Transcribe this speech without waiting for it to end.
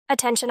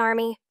Attention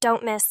Army,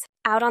 don't miss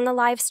out on the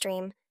live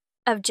stream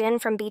of Jin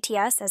from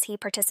BTS as he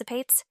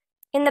participates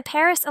in the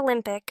Paris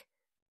Olympic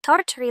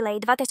Torch Relay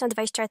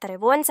 2024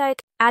 website.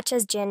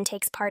 As Jin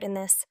takes part in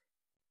this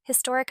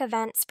historic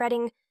event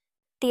spreading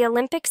the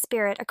Olympic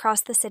spirit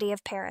across the city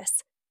of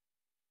Paris.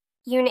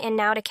 Tune in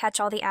now to catch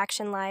all the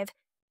action live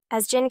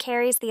as Jin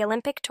carries the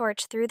Olympic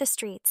torch through the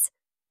streets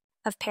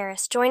of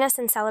Paris. Join us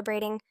in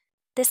celebrating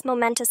this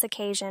momentous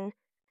occasion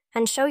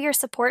and show your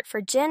support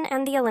for Jin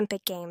and the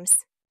Olympic Games.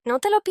 No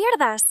te lo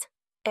pierdas.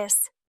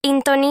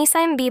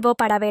 Sintoniza en vivo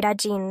para ver a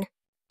Jin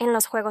en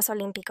los Juegos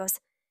Olímpicos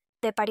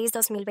de París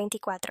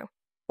 2024.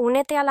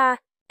 Únete a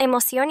la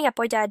emoción y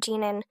apoya a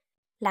Jin en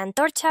la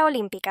antorcha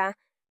olímpica.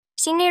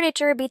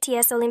 Signature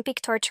BTS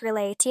Olympic Torch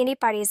Relay TND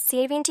Paris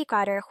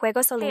 2024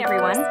 Juegos Olímpicos. Hey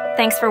everyone,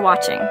 thanks for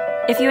watching.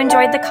 If you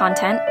enjoyed the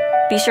content,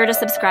 be sure to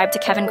subscribe to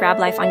Kevin Grab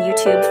Life on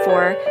YouTube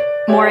for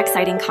more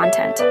exciting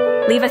content.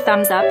 Leave a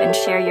thumbs up and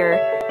share your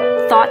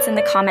thoughts in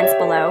the comments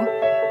below.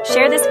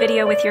 Share this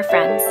video with your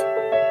friends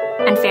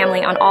and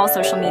family on all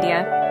social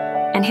media,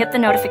 and hit the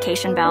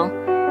notification bell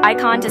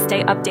icon to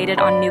stay updated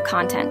on new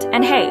content.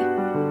 And hey,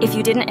 if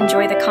you didn't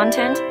enjoy the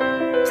content,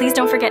 please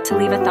don't forget to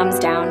leave a thumbs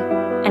down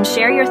and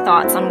share your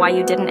thoughts on why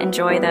you didn't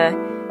enjoy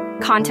the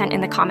content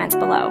in the comments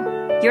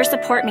below. Your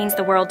support means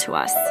the world to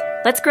us.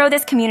 Let's grow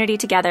this community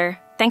together.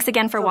 Thanks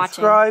again for watching.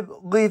 Subscribe,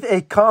 leave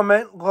a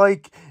comment,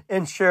 like,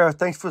 and share.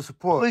 Thanks for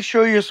support. Please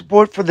show your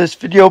support for this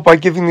video by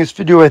giving this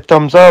video a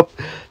thumbs up,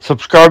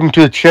 subscribing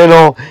to the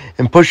channel,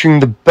 and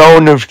pushing the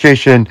bell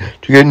notification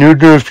to get new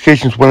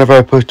notifications whenever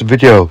I post a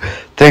video.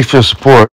 Thanks for the support.